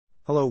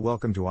Hello,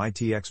 welcome to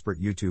IT Expert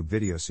YouTube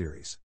video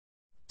series.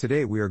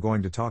 Today we are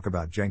going to talk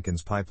about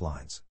Jenkins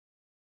pipelines.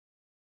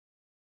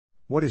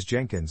 What is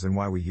Jenkins and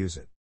why we use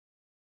it?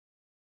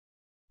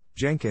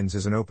 Jenkins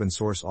is an open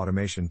source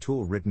automation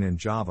tool written in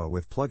Java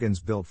with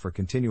plugins built for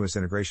continuous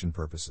integration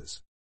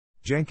purposes.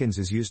 Jenkins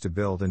is used to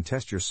build and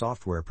test your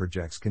software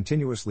projects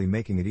continuously,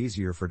 making it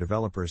easier for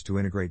developers to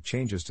integrate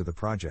changes to the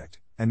project,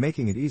 and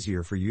making it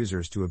easier for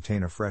users to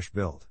obtain a fresh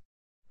build.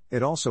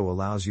 It also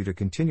allows you to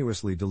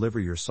continuously deliver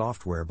your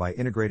software by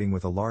integrating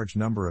with a large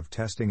number of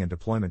testing and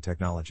deployment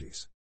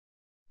technologies.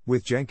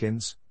 With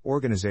Jenkins,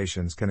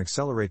 organizations can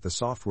accelerate the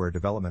software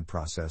development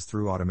process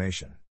through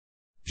automation.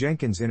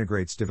 Jenkins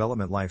integrates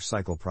development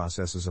lifecycle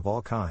processes of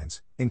all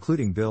kinds,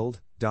 including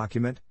build,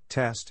 document,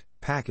 test,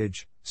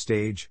 package,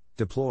 stage,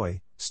 deploy,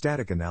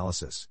 static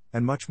analysis,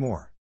 and much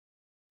more.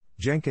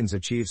 Jenkins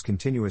achieves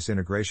continuous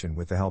integration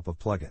with the help of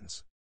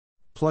plugins.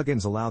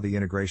 Plugins allow the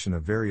integration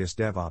of various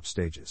DevOps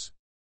stages.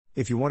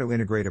 If you want to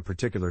integrate a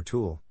particular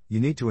tool, you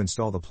need to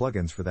install the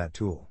plugins for that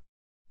tool.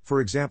 For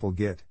example,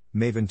 Git,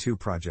 Maven 2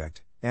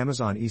 project,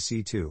 Amazon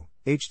EC2,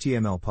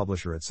 HTML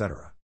publisher,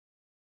 etc.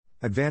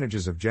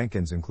 Advantages of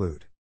Jenkins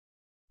include: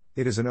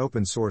 it is an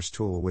open source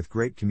tool with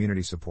great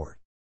community support.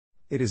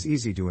 It is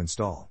easy to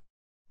install.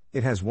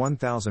 It has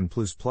 1,000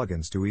 plus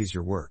plugins to ease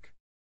your work.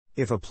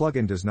 If a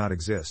plugin does not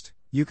exist,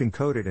 you can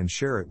code it and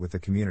share it with the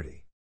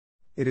community.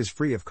 It is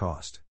free of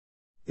cost.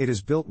 It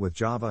is built with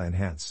Java and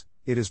hence,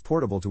 it is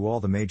portable to all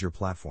the major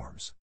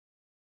platforms.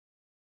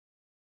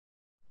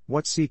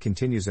 What C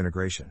continuous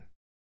integration?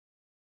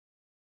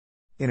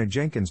 In a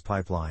Jenkins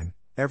pipeline,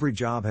 every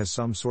job has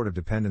some sort of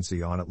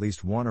dependency on at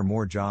least one or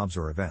more jobs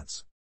or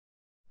events.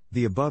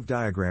 The above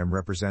diagram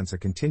represents a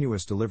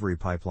continuous delivery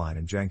pipeline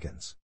in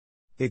Jenkins.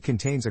 It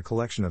contains a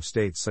collection of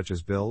states such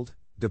as build,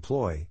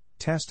 deploy,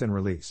 test and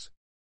release.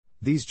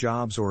 These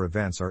jobs or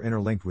events are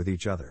interlinked with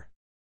each other.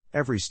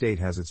 Every state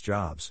has its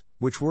jobs,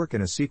 which work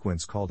in a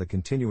sequence called a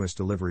continuous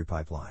delivery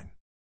pipeline.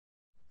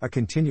 A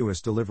continuous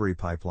delivery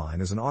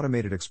pipeline is an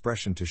automated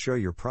expression to show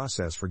your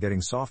process for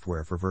getting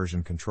software for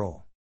version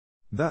control.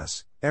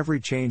 Thus, every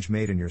change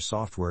made in your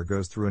software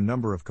goes through a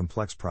number of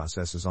complex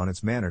processes on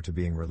its manner to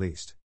being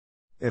released.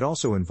 It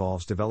also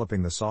involves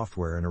developing the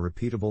software in a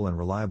repeatable and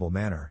reliable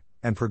manner,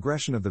 and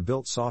progression of the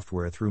built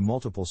software through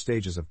multiple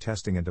stages of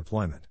testing and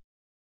deployment.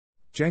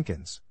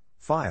 Jenkins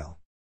file.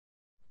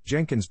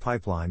 Jenkins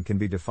pipeline can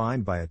be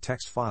defined by a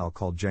text file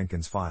called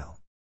Jenkins file.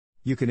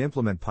 You can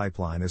implement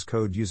pipeline as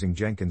code using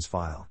Jenkins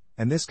file,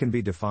 and this can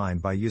be defined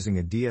by using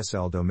a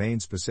DSL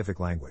domain-specific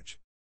language.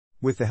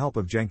 With the help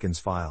of Jenkins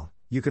file,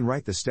 you can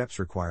write the steps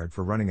required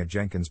for running a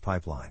Jenkins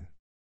pipeline.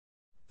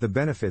 The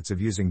benefits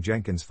of using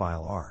Jenkins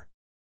file are: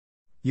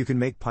 you can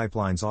make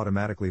pipelines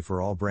automatically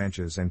for all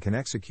branches and can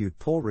execute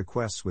pull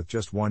requests with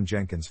just one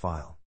Jenkins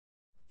file.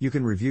 You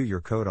can review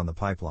your code on the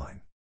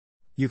pipeline.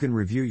 You can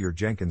review your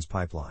Jenkins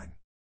pipeline.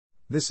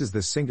 This is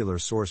the singular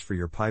source for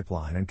your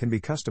pipeline and can be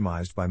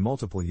customized by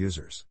multiple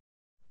users.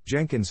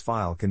 Jenkins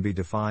file can be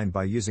defined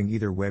by using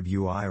either Web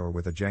UI or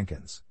with a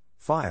Jenkins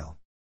file.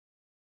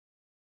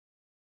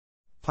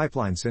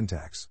 Pipeline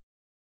syntax.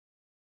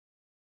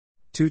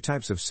 Two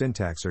types of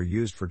syntax are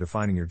used for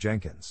defining your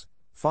Jenkins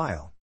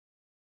file.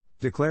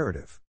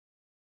 Declarative.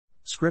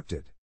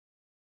 Scripted.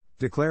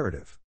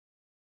 Declarative.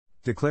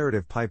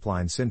 Declarative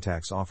pipeline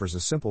syntax offers a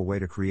simple way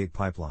to create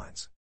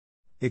pipelines.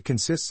 It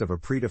consists of a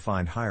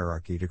predefined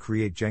hierarchy to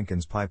create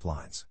Jenkins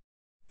pipelines.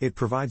 It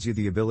provides you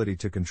the ability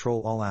to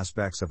control all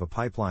aspects of a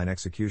pipeline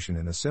execution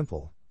in a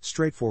simple,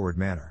 straightforward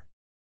manner.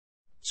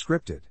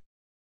 Scripted.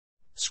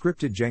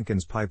 Scripted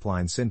Jenkins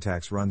pipeline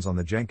syntax runs on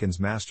the Jenkins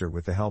master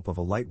with the help of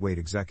a lightweight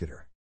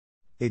executor.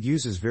 It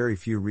uses very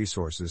few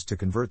resources to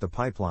convert the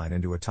pipeline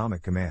into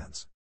atomic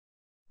commands.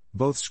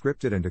 Both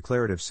scripted and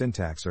declarative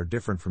syntax are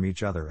different from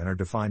each other and are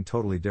defined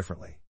totally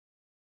differently.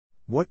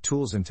 What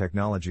tools and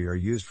technology are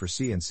used for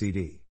C and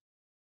CD?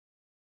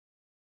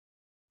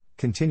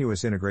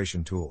 Continuous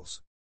integration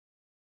tools.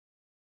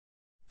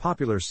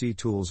 Popular C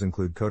tools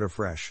include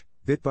CodaFresh,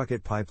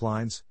 Bitbucket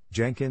Pipelines,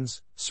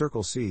 Jenkins,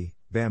 CircleC,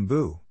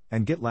 Bamboo,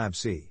 and GitLab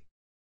C.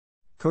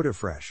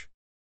 CodaFresh.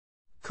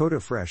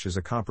 CodaFresh is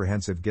a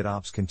comprehensive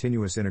GitOps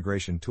continuous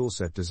integration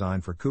toolset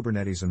designed for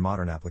Kubernetes and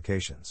modern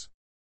applications.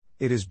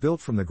 It is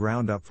built from the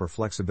ground up for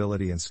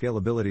flexibility and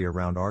scalability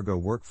around Argo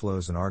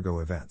workflows and Argo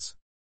events.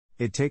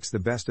 It takes the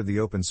best of the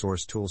open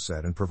source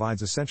toolset and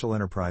provides essential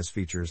enterprise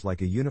features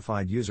like a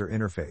unified user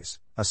interface,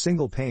 a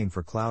single pane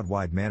for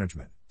cloud-wide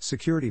management,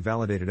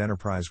 security-validated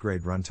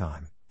enterprise-grade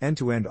runtime,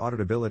 end-to-end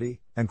auditability,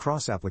 and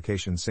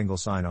cross-application single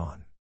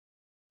sign-on.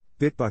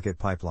 Bitbucket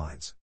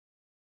Pipelines.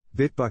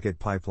 Bitbucket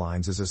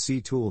Pipelines is a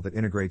C tool that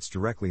integrates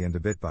directly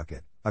into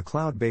Bitbucket, a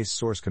cloud-based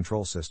source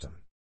control system.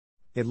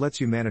 It lets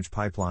you manage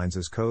pipelines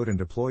as code and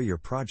deploy your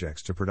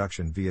projects to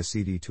production via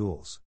CD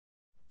tools.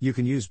 You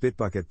can use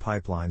Bitbucket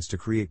pipelines to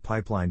create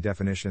pipeline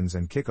definitions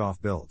and kick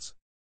off builds.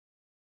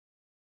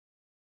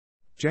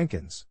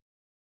 Jenkins.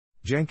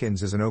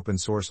 Jenkins is an open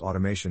source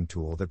automation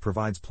tool that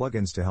provides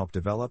plugins to help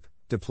develop,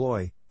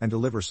 deploy, and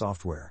deliver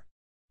software.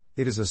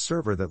 It is a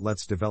server that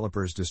lets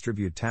developers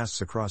distribute tasks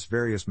across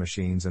various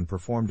machines and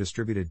perform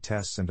distributed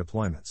tests and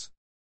deployments.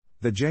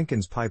 The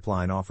Jenkins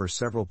pipeline offers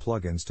several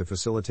plugins to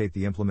facilitate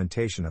the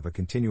implementation of a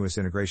continuous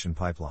integration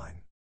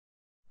pipeline.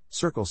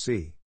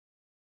 CircleC.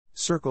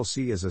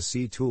 CircleC is a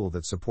C tool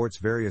that supports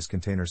various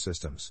container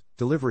systems,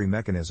 delivery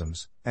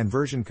mechanisms, and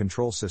version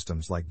control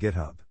systems like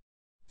GitHub.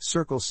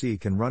 CircleC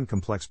can run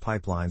complex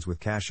pipelines with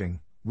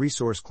caching,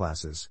 resource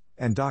classes,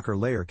 and Docker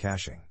layer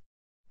caching.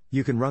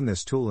 You can run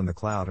this tool in the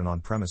cloud and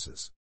on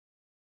premises.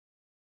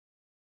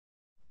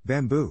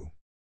 Bamboo.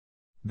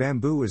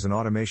 Bamboo is an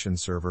automation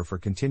server for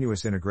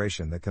continuous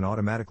integration that can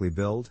automatically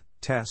build,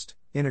 test,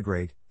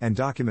 integrate, and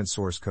document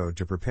source code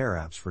to prepare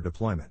apps for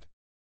deployment.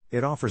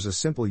 It offers a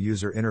simple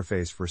user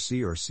interface for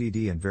C or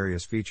CD and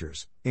various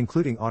features,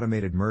 including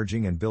automated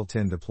merging and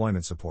built-in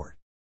deployment support.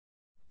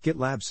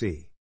 GitLab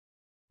C.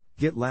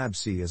 GitLab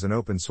C is an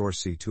open-source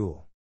C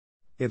tool.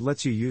 It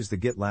lets you use the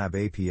GitLab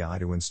API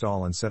to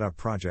install and set up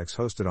projects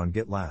hosted on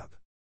GitLab.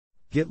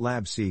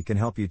 GitLab C can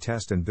help you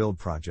test and build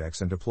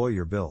projects and deploy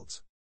your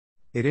builds.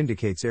 It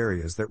indicates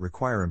areas that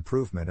require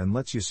improvement and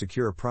lets you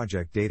secure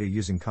project data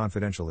using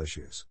confidential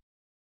issues.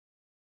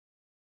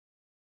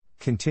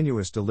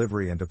 Continuous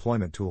delivery and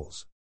deployment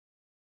tools.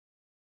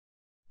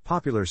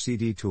 Popular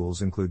CD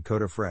tools include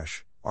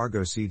CodaFresh,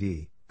 Argo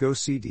CD,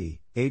 GoCD,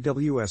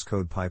 AWS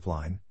Code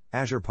Pipeline,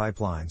 Azure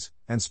Pipelines,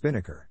 and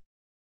Spinnaker.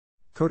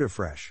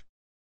 CodaFresh.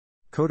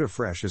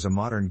 CodaFresh is a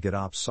modern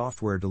GitOps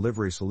software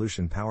delivery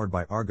solution powered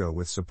by Argo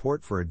with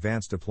support for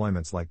advanced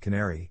deployments like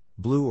Canary,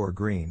 Blue or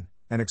Green,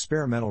 and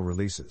experimental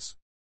releases.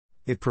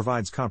 It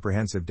provides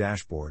comprehensive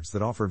dashboards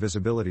that offer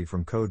visibility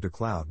from code to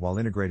cloud while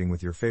integrating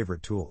with your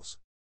favorite tools.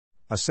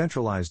 A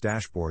centralized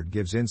dashboard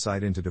gives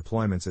insight into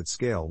deployments at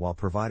scale while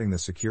providing the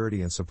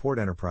security and support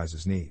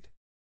enterprises need.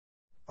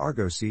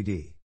 Argo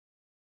CD.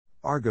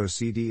 Argo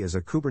CD is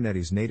a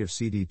Kubernetes native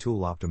CD tool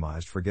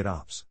optimized for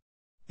GitOps.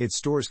 It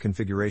stores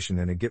configuration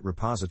in a Git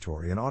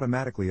repository and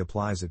automatically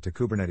applies it to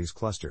Kubernetes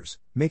clusters,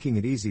 making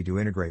it easy to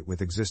integrate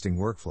with existing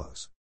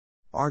workflows.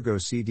 Argo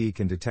CD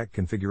can detect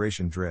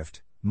configuration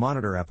drift,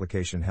 monitor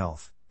application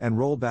health, and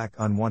roll back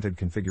unwanted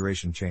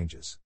configuration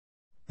changes.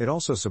 It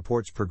also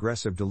supports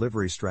progressive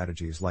delivery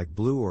strategies like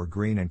Blue or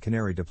Green and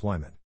Canary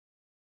deployment.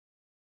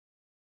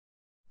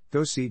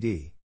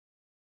 GoCD.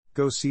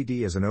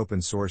 GoCD is an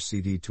open-source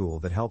CD tool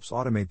that helps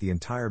automate the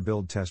entire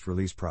build test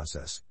release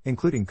process,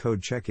 including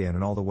code check-in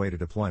and all the way to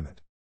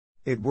deployment.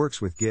 It works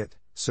with Git,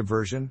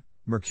 Subversion,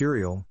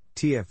 Mercurial,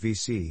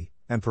 TFVC,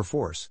 and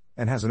Perforce,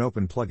 and has an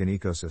open plugin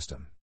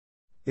ecosystem.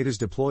 It is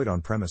deployed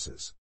on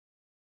premises.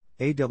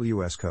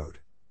 AWS Code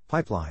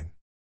Pipeline.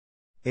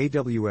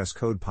 AWS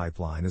Code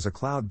Pipeline is a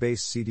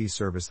cloud-based CD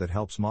service that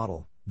helps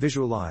model,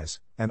 visualize,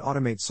 and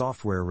automate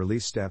software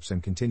release steps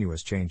and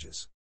continuous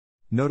changes.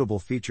 Notable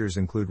features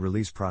include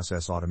release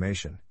process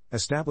automation,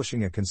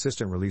 establishing a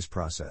consistent release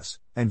process,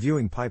 and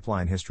viewing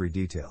pipeline history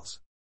details.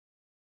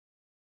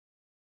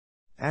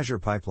 Azure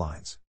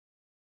Pipelines.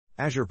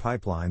 Azure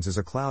Pipelines is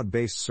a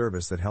cloud-based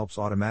service that helps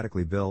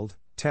automatically build,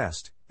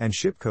 test, and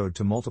ship code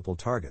to multiple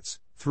targets,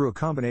 through a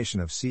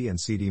combination of C and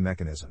CD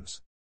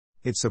mechanisms.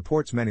 It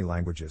supports many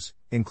languages,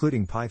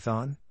 including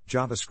Python,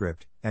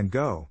 JavaScript, and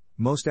Go,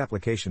 most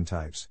application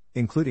types,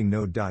 including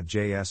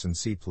Node.js and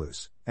C++,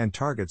 and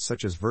targets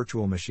such as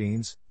virtual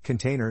machines,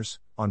 containers,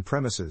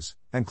 on-premises,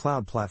 and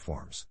cloud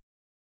platforms.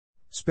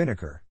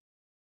 Spinnaker.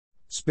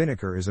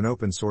 Spinnaker is an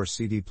open-source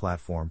CD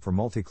platform for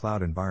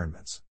multi-cloud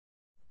environments.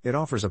 It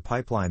offers a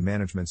pipeline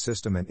management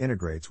system and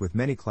integrates with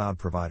many cloud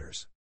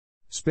providers.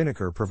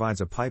 Spinnaker provides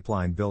a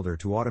pipeline builder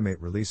to automate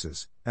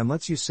releases, and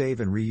lets you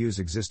save and reuse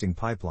existing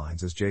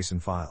pipelines as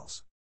JSON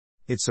files.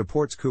 It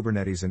supports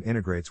Kubernetes and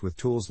integrates with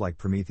tools like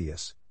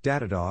Prometheus,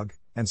 Datadog,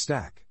 and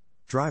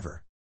Stackdriver.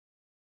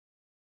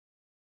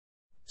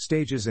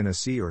 Stages in a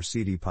C or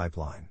CD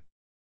pipeline.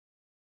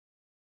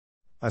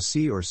 A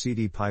C or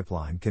CD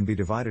pipeline can be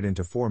divided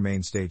into 4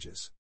 main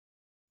stages: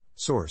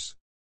 source,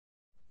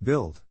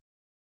 build,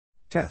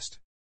 test,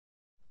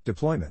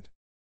 deployment.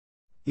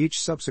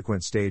 Each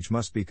subsequent stage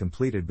must be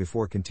completed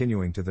before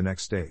continuing to the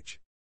next stage.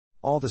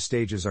 All the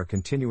stages are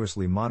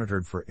continuously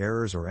monitored for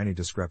errors or any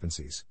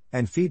discrepancies,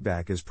 and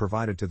feedback is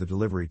provided to the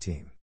delivery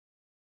team.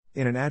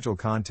 In an Agile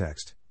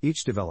context,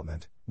 each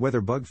development, whether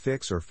bug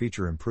fix or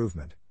feature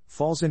improvement,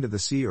 falls into the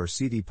C or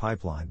CD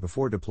pipeline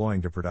before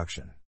deploying to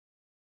production.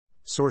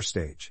 Source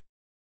stage.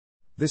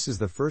 This is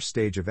the first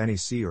stage of any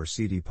C or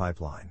CD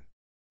pipeline.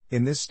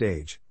 In this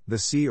stage, the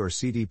C or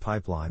CD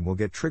pipeline will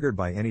get triggered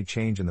by any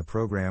change in the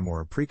program or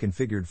a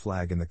pre-configured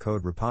flag in the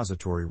code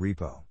repository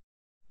repo.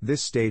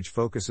 This stage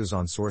focuses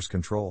on source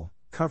control,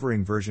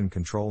 covering version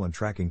control and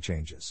tracking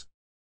changes.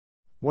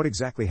 What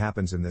exactly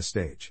happens in this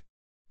stage?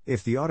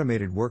 If the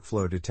automated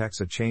workflow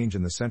detects a change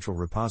in the central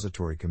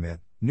repository commit,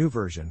 new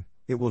version,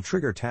 it will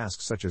trigger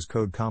tasks such as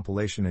code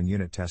compilation and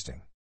unit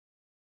testing.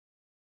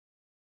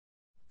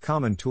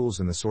 Common tools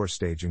in the source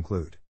stage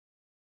include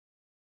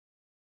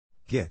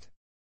Git,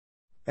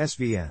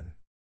 SVN,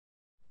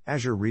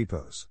 Azure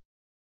Repos,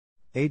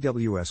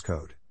 AWS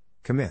Code,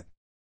 Commit,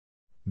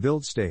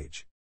 Build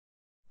Stage,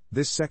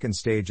 This second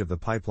stage of the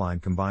pipeline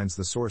combines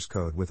the source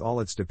code with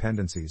all its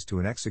dependencies to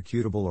an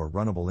executable or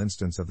runnable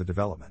instance of the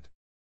development.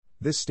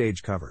 This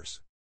stage covers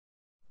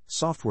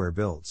software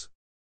builds,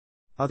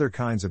 other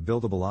kinds of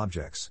buildable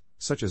objects,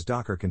 such as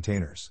Docker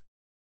containers.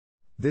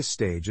 This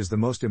stage is the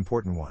most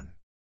important one.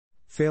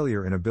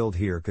 Failure in a build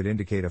here could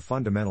indicate a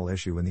fundamental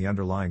issue in the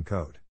underlying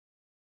code.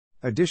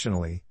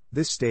 Additionally,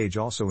 this stage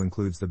also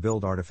includes the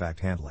build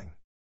artifact handling.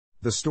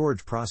 The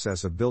storage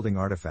process of building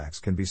artifacts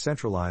can be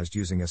centralized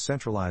using a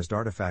centralized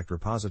artifact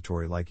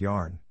repository like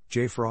Yarn,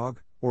 JFrog,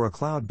 or a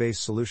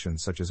cloud-based solution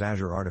such as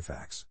Azure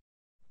Artifacts.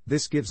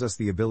 This gives us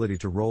the ability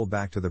to roll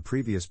back to the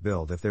previous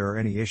build if there are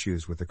any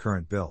issues with the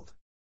current build.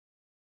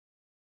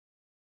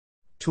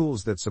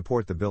 Tools that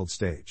support the build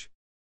stage: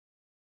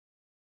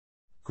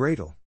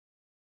 Gradle,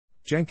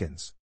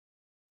 Jenkins,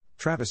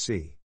 Travis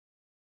C,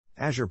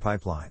 Azure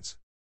Pipelines,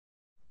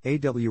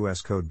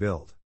 AWS Code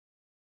Build.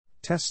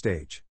 Test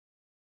stage.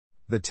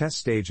 The test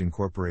stage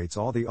incorporates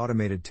all the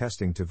automated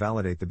testing to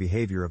validate the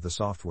behavior of the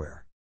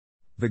software.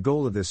 The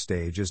goal of this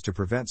stage is to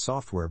prevent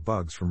software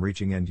bugs from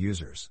reaching end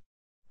users.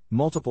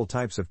 Multiple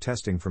types of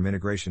testing, from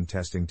integration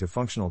testing to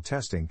functional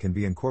testing, can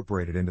be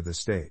incorporated into this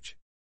stage.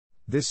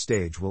 This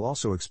stage will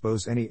also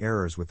expose any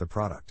errors with the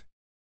product.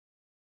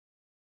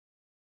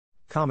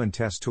 Common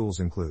test tools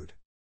include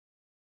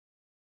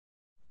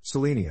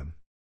Selenium,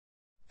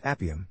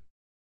 Appium,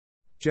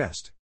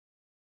 Jest,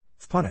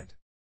 Punit,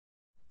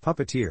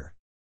 Puppeteer,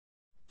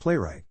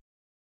 Playwright.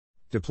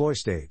 Deploy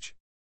stage.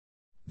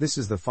 This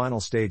is the final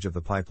stage of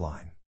the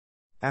pipeline.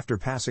 After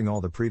passing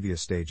all the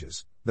previous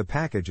stages, the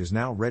package is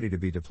now ready to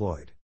be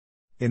deployed.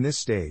 In this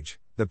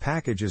stage, the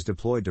package is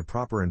deployed to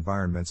proper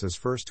environments, as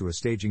first to a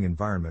staging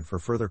environment for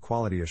further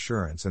quality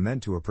assurance and then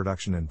to a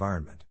production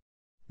environment.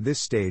 This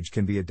stage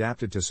can be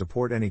adapted to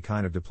support any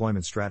kind of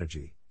deployment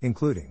strategy,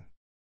 including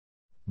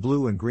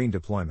blue and green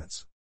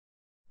deployments,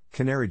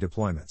 canary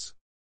deployments,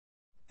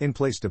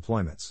 in-place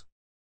deployments.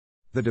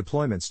 The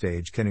deployment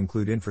stage can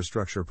include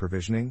infrastructure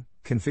provisioning,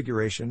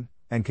 configuration,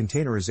 and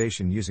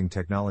containerization using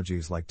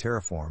technologies like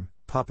Terraform,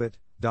 Puppet,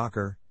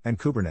 Docker, and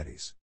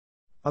Kubernetes.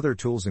 Other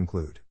tools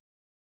include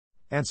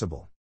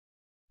Ansible,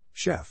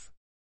 Chef,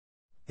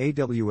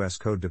 AWS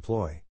Code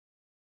Deploy,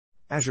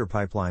 Azure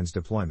Pipelines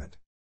Deployment,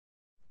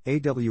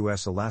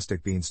 AWS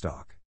Elastic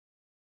Beanstalk.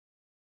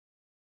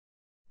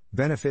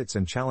 Benefits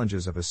and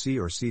challenges of a C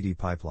or CD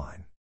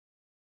pipeline.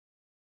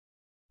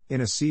 In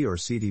a C or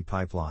CD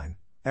pipeline,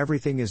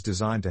 everything is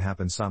designed to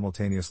happen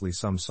simultaneously.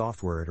 Some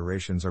software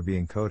iterations are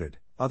being coded,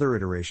 other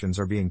iterations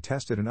are being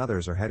tested, and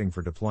others are heading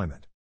for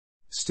deployment.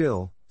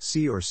 Still,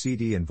 C or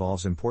CD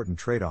involves important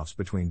trade-offs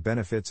between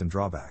benefits and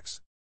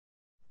drawbacks.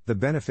 The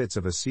benefits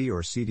of a C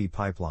or CD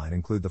pipeline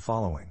include the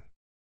following: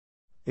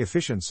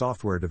 efficient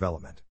software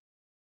development.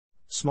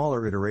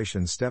 Smaller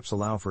iteration steps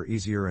allow for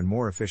easier and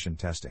more efficient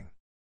testing.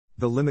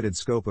 The limited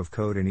scope of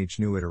code in each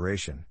new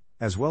iteration,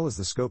 as well as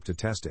the scope to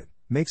test it,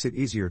 makes it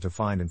easier to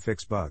find and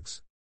fix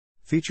bugs.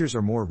 Features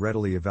are more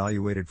readily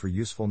evaluated for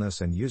usefulness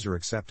and user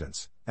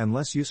acceptance, and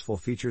less useful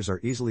features are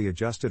easily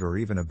adjusted or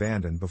even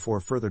abandoned before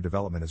further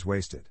development is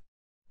wasted.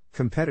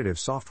 Competitive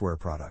software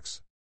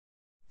products.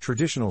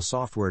 Traditional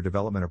software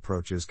development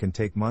approaches can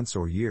take months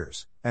or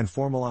years, and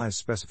formalized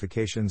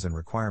specifications and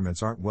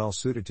requirements aren't well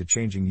suited to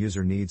changing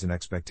user needs and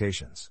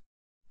expectations.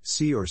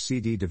 C or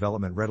CD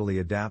development readily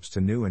adapts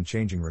to new and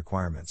changing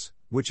requirements,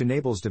 which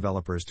enables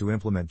developers to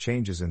implement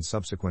changes in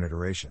subsequent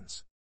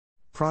iterations.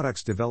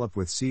 Products developed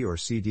with C or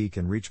CD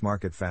can reach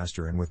market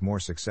faster and with more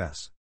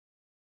success.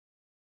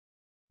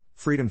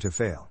 Freedom to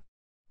fail.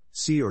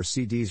 C or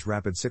CD's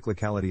rapid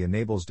cyclicality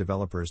enables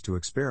developers to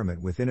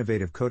experiment with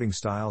innovative coding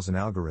styles and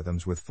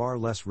algorithms with far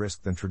less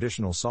risk than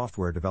traditional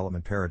software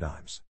development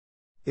paradigms.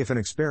 If an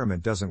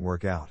experiment doesn't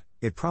work out,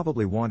 it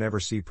probably won't ever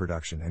see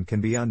production and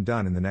can be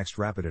undone in the next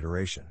rapid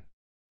iteration.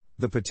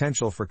 The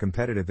potential for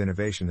competitive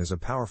innovation is a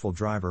powerful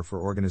driver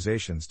for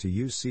organizations to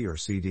use C or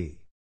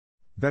CD.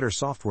 Better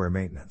software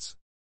maintenance.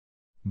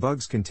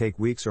 Bugs can take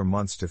weeks or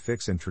months to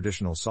fix in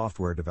traditional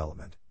software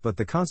development, but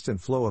the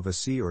constant flow of a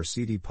C or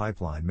CD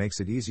pipeline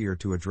makes it easier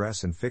to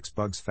address and fix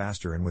bugs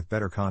faster and with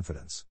better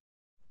confidence.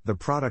 The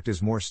product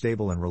is more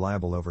stable and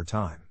reliable over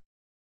time.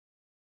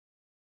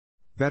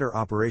 Better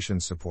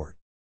operations support.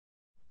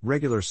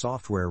 Regular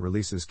software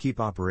releases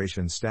keep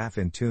operations staff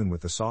in tune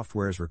with the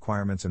software's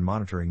requirements and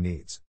monitoring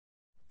needs.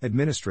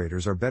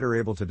 Administrators are better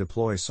able to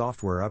deploy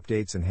software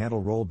updates and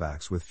handle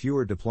rollbacks with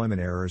fewer deployment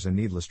errors and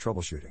needless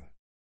troubleshooting.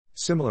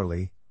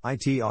 Similarly,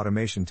 IT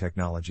automation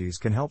technologies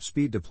can help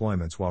speed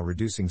deployments while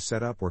reducing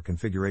setup or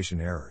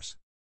configuration errors.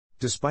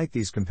 Despite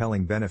these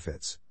compelling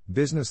benefits,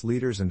 business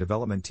leaders and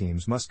development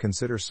teams must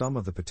consider some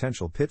of the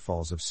potential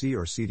pitfalls of C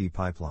or CD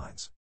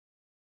pipelines.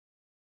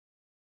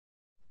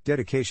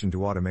 Dedication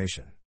to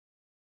automation.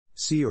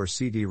 C or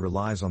CD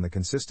relies on the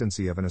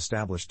consistency of an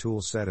established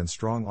tool set and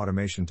strong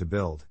automation to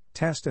build,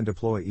 test, and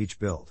deploy each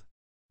build.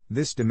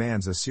 This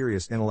demands a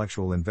serious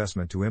intellectual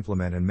investment to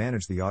implement and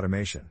manage the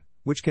automation,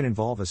 which can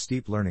involve a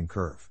steep learning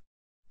curve.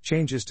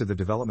 Changes to the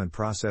development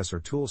process or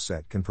tool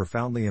set can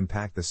profoundly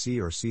impact the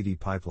C or CD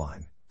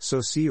pipeline, so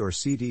C or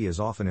CD is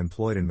often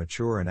employed in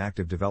mature and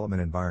active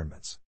development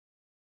environments.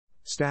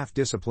 Staff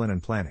discipline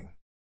and planning.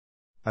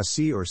 A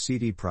C or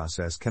CD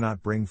process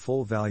cannot bring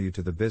full value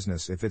to the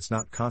business if it's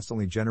not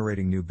constantly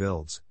generating new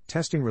builds,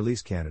 testing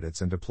release candidates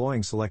and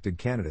deploying selected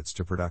candidates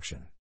to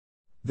production.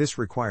 This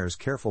requires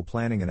careful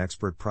planning and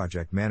expert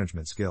project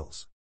management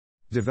skills.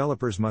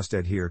 Developers must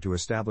adhere to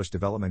established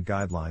development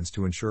guidelines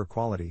to ensure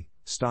quality,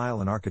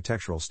 style and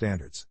architectural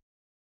standards.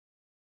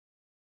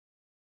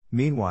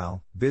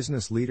 Meanwhile,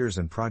 business leaders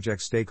and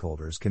project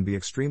stakeholders can be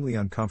extremely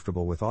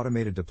uncomfortable with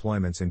automated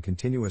deployments in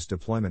continuous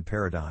deployment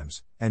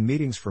paradigms, and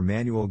meetings for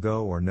manual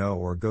go or no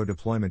or go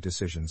deployment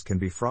decisions can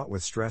be fraught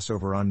with stress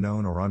over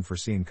unknown or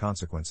unforeseen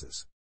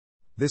consequences.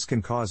 This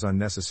can cause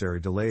unnecessary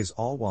delays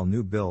all while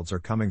new builds are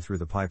coming through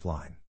the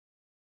pipeline.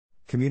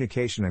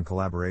 Communication and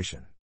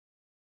collaboration.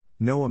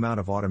 No amount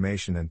of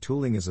automation and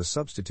tooling is a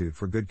substitute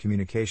for good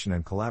communication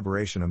and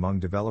collaboration among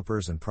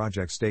developers and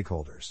project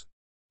stakeholders.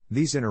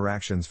 These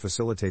interactions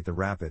facilitate the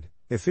rapid,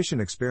 efficient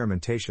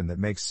experimentation that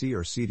makes C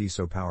or CD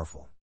so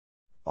powerful.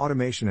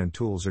 Automation and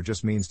tools are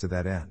just means to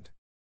that end.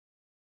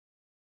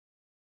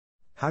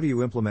 How do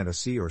you implement a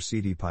C or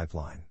CD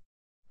pipeline?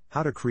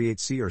 How to create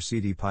C or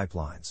CD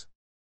pipelines?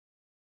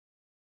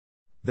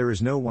 There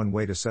is no one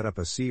way to set up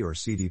a C or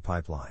CD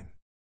pipeline.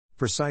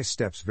 Precise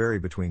steps vary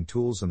between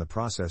tools and the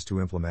process to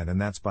implement,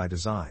 and that's by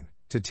design,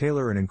 to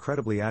tailor an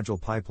incredibly agile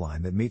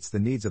pipeline that meets the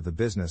needs of the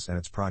business and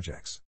its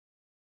projects.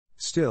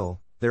 Still,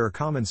 there are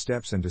common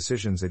steps and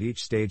decisions at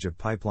each stage of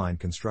pipeline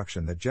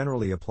construction that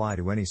generally apply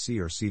to any C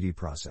or CD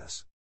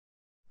process.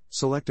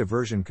 Select a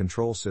version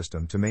control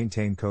system to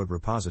maintain code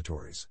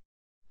repositories.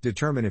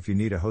 Determine if you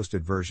need a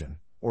hosted version,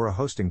 or a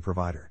hosting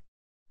provider.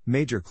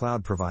 Major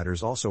cloud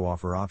providers also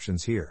offer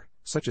options here,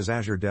 such as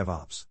Azure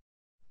DevOps.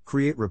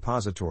 Create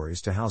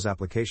repositories to house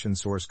application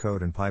source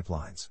code and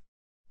pipelines.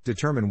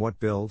 Determine what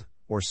build,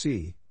 or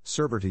C,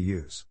 server to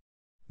use.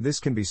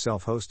 This can be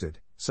self-hosted,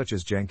 such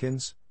as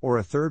Jenkins, or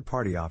a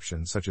third-party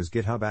option such as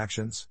GitHub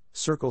Actions,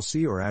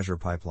 CircleC or Azure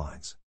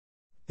Pipelines.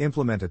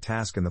 Implement a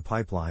task in the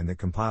pipeline that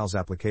compiles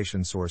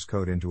application source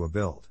code into a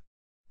build.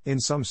 In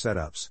some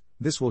setups,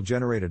 this will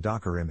generate a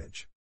Docker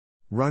image.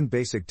 Run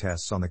basic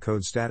tests on the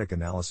code static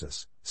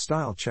analysis,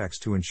 style checks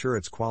to ensure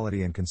its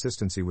quality and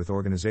consistency with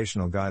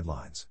organizational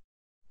guidelines.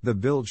 The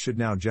build should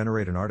now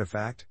generate an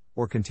artifact,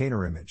 or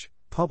container image,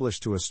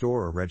 published to a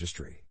store or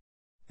registry.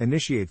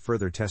 Initiate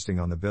further testing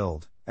on the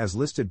build, as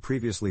listed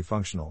previously: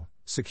 functional,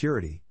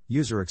 security,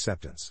 user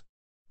acceptance.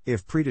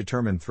 If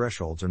predetermined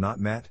thresholds are not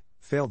met,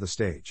 fail the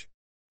stage.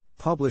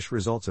 Publish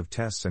results of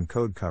tests and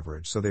code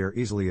coverage so they are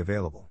easily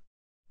available.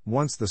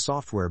 Once the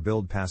software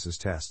build passes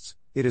tests,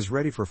 it is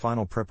ready for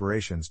final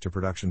preparations to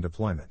production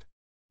deployment.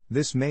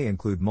 This may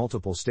include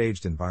multiple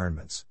staged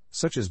environments,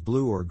 such as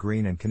blue or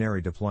green and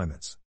canary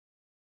deployments.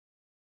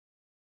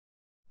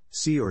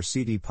 C or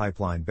CD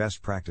pipeline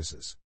best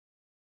practices.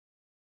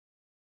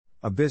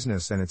 A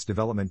business and its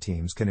development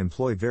teams can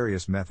employ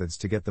various methods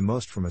to get the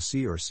most from a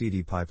C or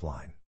CD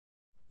pipeline.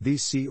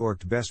 These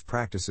C-orged best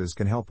practices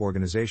can help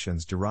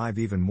organizations derive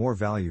even more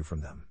value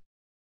from them.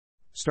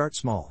 Start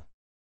small.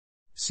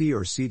 C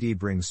or CD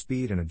brings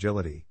speed and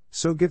agility,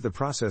 so give the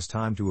process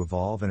time to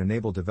evolve and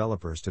enable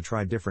developers to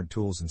try different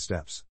tools and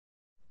steps.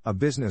 A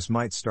business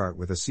might start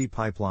with a C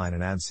pipeline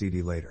and add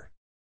CD later.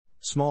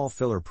 Small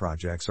filler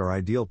projects are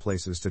ideal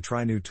places to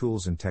try new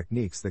tools and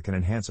techniques that can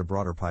enhance a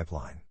broader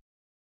pipeline.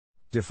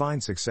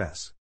 Define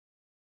success.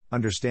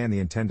 Understand the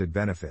intended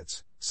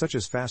benefits, such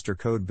as faster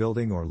code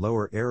building or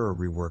lower error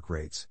rework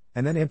rates,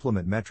 and then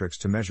implement metrics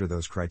to measure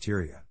those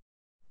criteria.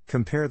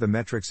 Compare the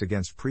metrics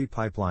against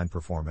pre-pipeline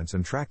performance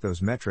and track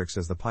those metrics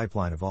as the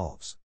pipeline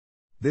evolves.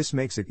 This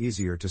makes it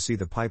easier to see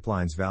the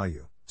pipeline's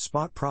value,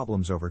 spot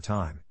problems over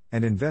time,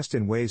 and invest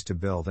in ways to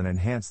build and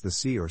enhance the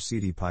C or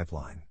CD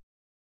pipeline.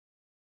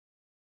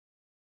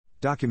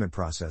 Document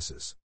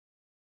processes.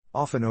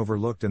 Often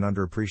overlooked and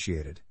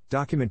underappreciated,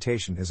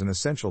 documentation is an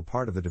essential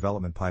part of the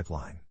development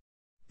pipeline.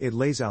 It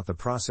lays out the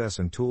process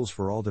and tools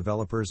for all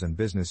developers and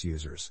business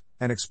users,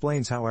 and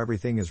explains how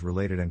everything is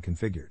related and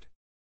configured.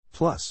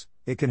 Plus,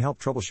 it can help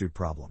troubleshoot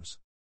problems.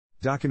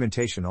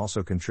 Documentation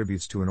also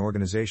contributes to an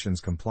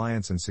organization's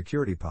compliance and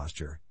security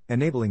posture,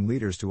 enabling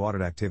leaders to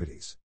audit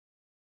activities.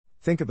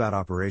 Think about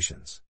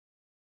operations.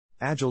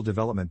 Agile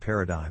development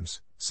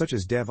paradigms, such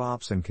as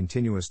DevOps and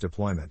continuous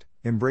deployment,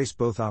 embrace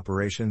both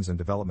operations and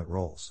development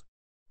roles.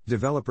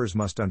 Developers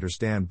must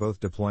understand both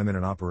deployment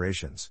and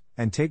operations,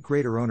 and take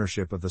greater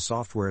ownership of the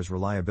software's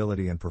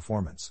reliability and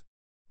performance.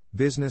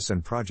 Business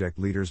and project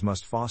leaders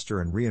must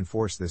foster and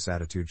reinforce this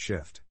attitude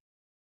shift.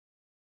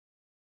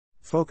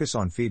 Focus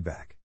on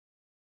feedback.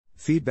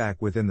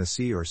 Feedback within the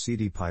C or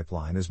CD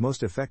pipeline is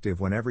most effective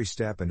when every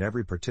step and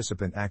every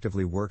participant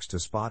actively works to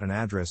spot and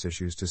address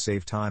issues to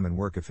save time and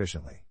work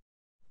efficiently.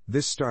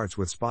 This starts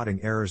with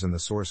spotting errors in the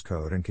source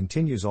code and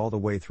continues all the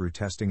way through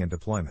testing and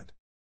deployment.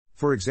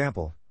 For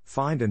example,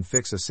 find and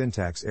fix a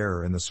syntax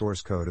error in the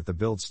source code at the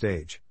build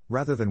stage,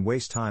 rather than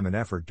waste time and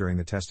effort during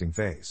the testing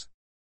phase.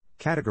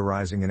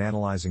 Categorizing and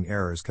analyzing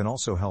errors can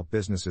also help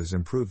businesses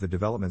improve the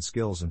development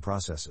skills and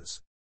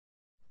processes.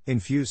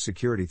 Infuse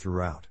security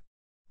throughout.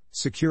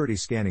 Security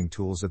scanning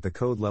tools at the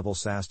code level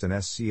SAST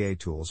and SCA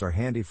tools are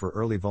handy for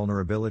early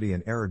vulnerability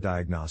and error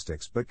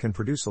diagnostics but can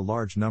produce a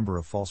large number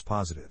of false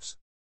positives.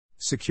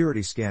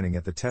 Security scanning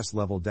at the test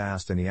level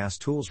DAST and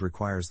EAST tools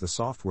requires the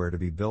software to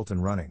be built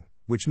and running,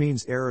 which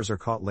means errors are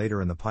caught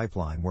later in the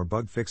pipeline where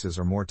bug fixes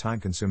are more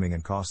time-consuming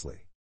and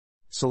costly.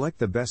 Select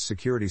the best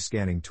security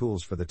scanning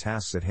tools for the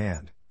tasks at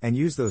hand, and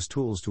use those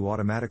tools to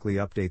automatically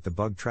update the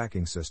bug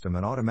tracking system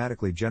and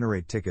automatically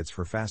generate tickets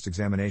for fast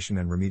examination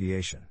and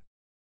remediation.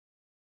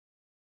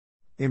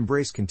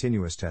 Embrace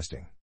continuous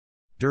testing.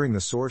 During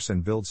the source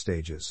and build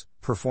stages,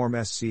 perform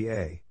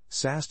SCA,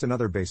 SAST and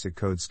other basic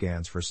code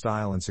scans for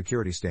style and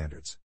security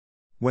standards.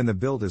 When the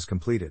build is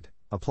completed,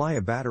 apply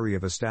a battery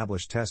of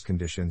established test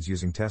conditions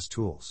using test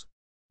tools.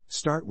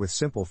 Start with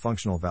simple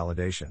functional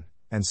validation,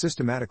 and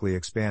systematically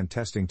expand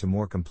testing to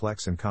more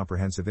complex and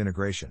comprehensive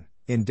integration,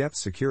 in-depth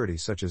security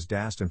such as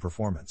DAST and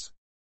performance.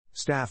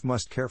 Staff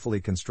must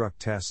carefully construct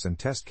tests and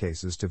test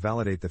cases to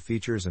validate the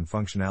features and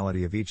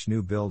functionality of each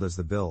new build as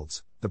the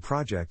builds, the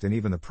project and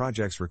even the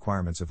project's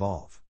requirements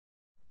evolve.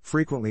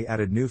 Frequently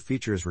added new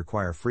features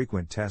require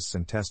frequent tests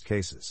and test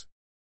cases.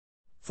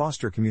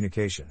 Foster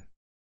communication.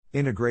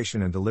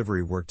 Integration and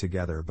delivery work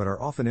together but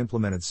are often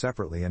implemented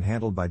separately and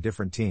handled by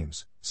different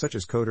teams, such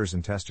as coders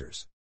and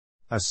testers.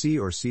 A C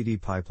or CD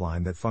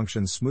pipeline that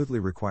functions smoothly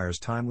requires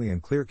timely and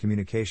clear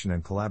communication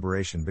and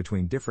collaboration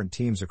between different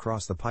teams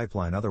across the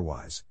pipeline,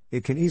 otherwise,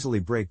 it can easily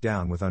break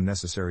down with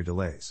unnecessary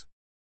delays.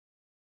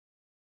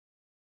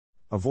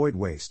 Avoid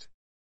waste.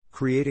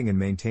 Creating and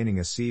maintaining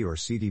a C or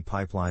CD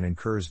pipeline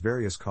incurs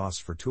various costs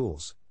for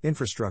tools,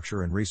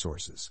 infrastructure and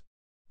resources.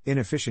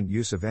 Inefficient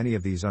use of any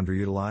of these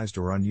underutilized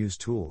or unused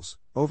tools,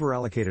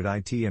 overallocated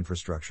IT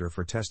infrastructure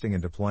for testing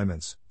and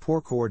deployments,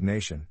 poor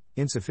coordination,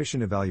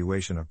 insufficient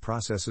evaluation of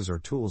processes or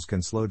tools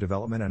can slow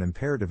development and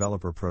impair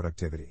developer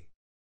productivity.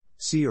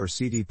 C or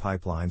CD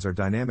pipelines are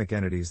dynamic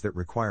entities that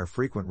require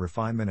frequent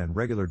refinement and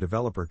regular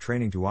developer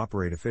training to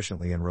operate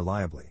efficiently and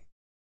reliably.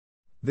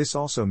 This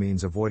also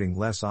means avoiding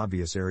less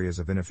obvious areas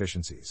of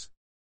inefficiencies.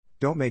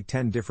 Don't make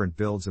 10 different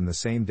builds in the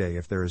same day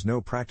if there is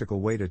no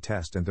practical way to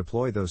test and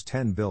deploy those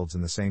 10 builds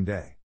in the same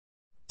day.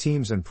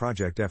 Teams and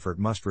project effort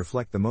must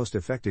reflect the most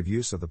effective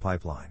use of the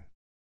pipeline.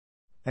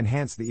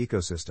 Enhance the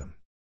ecosystem.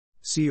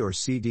 C or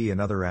CD and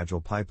other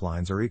Agile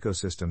pipelines are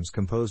ecosystems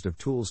composed of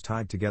tools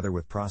tied together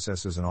with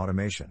processes and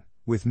automation,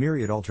 with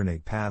myriad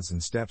alternate paths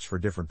and steps for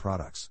different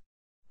products.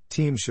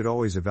 Teams should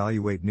always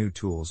evaluate new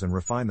tools and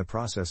refine the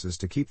processes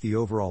to keep the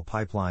overall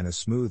pipeline as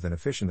smooth and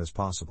efficient as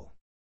possible.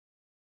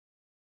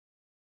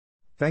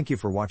 Thank you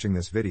for watching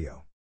this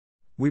video.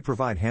 We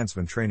provide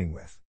hands-on training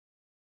with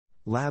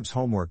labs,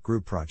 homework,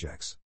 group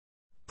projects.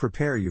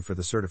 Prepare you for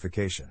the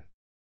certification.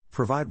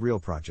 Provide real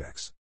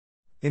projects.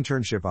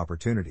 Internship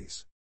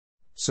opportunities.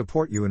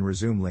 Support you in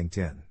resume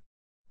LinkedIn.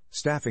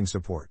 Staffing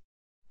support.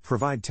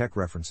 Provide tech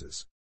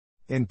references.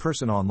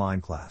 In-person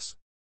online class.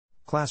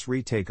 Class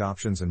retake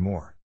options and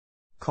more.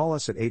 Call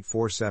us at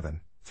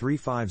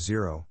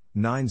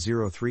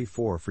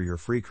 847-350-9034 for your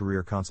free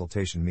career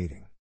consultation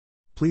meeting.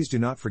 Please do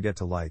not forget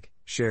to like,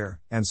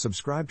 share, and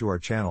subscribe to our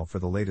channel for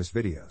the latest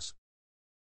videos.